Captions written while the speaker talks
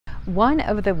one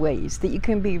of the ways that you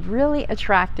can be really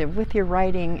attractive with your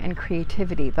writing and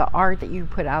creativity, the art that you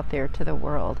put out there to the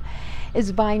world,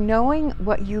 is by knowing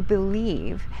what you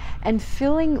believe and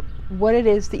filling what it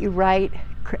is that you write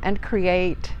and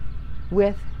create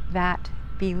with that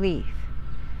belief.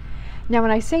 Now,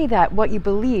 when I say that, what you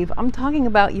believe, I'm talking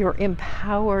about your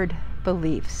empowered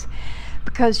beliefs,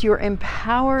 because your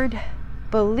empowered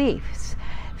beliefs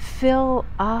fill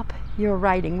up your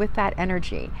writing with that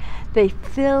energy. They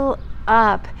fill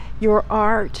up your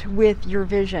art with your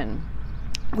vision,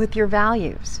 with your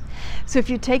values. So if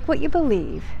you take what you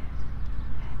believe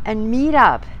and meet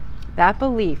up that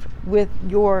belief with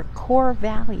your core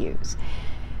values,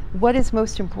 what is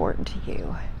most important to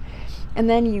you, and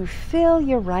then you fill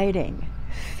your writing,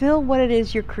 fill what it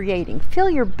is you're creating, fill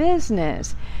your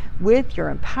business with your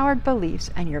empowered beliefs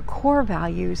and your core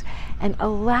values, and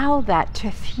allow that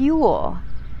to fuel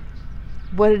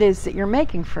what it is that you're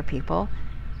making for people,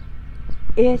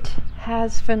 it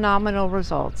has phenomenal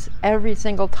results every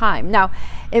single time. Now,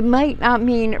 it might not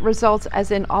mean results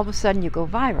as in all of a sudden you go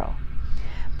viral,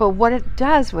 but what it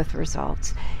does with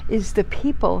results is the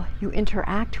people you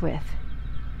interact with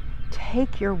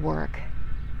take your work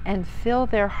and fill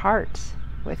their hearts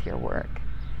with your work,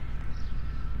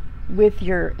 with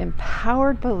your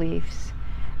empowered beliefs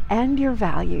and your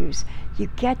values. You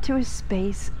get to a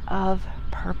space of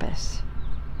purpose.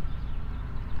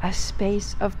 A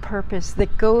space of purpose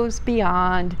that goes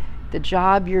beyond the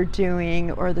job you're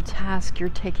doing or the task you're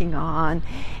taking on.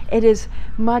 It is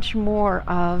much more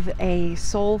of a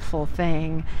soulful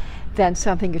thing than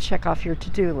something you check off your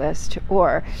to-do list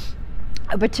or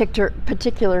a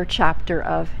particular chapter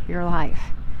of your life.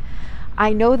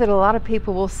 I know that a lot of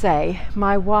people will say,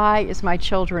 my why is my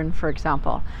children, for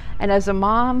example. And as a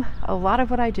mom, a lot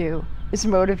of what I do is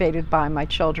motivated by my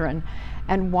children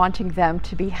and wanting them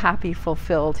to be happy,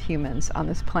 fulfilled humans on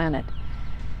this planet.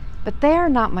 But they are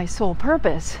not my sole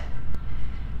purpose.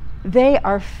 They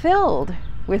are filled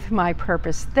with my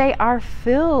purpose. They are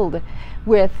filled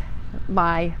with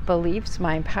my beliefs,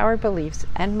 my empowered beliefs,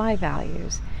 and my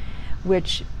values,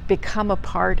 which become a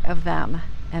part of them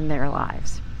and their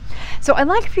lives. So I'd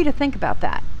like for you to think about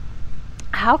that.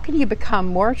 How can you become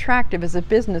more attractive as a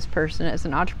business person, as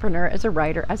an entrepreneur, as a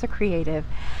writer, as a creative,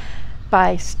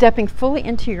 by stepping fully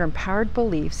into your empowered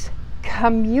beliefs,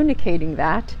 communicating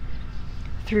that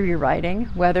through your writing,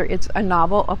 whether it's a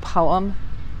novel, a poem,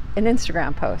 an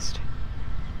Instagram post.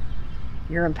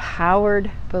 Your empowered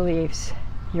beliefs,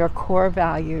 your core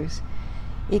values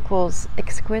equals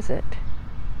exquisite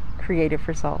creative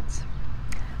results.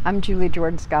 I'm Julie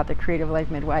Jordan Scott, the Creative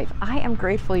Life Midwife. I am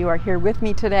grateful you are here with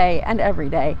me today and every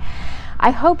day. I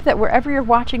hope that wherever you're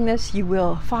watching this, you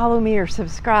will follow me or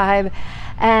subscribe,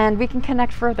 and we can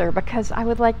connect further, because I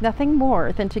would like nothing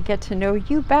more than to get to know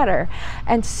you better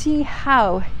and see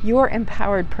how your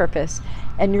empowered purpose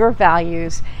and your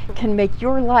values can make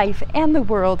your life and the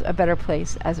world a better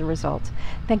place as a result.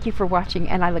 Thank you for watching,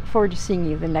 and I look forward to seeing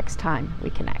you the next time we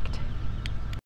connect.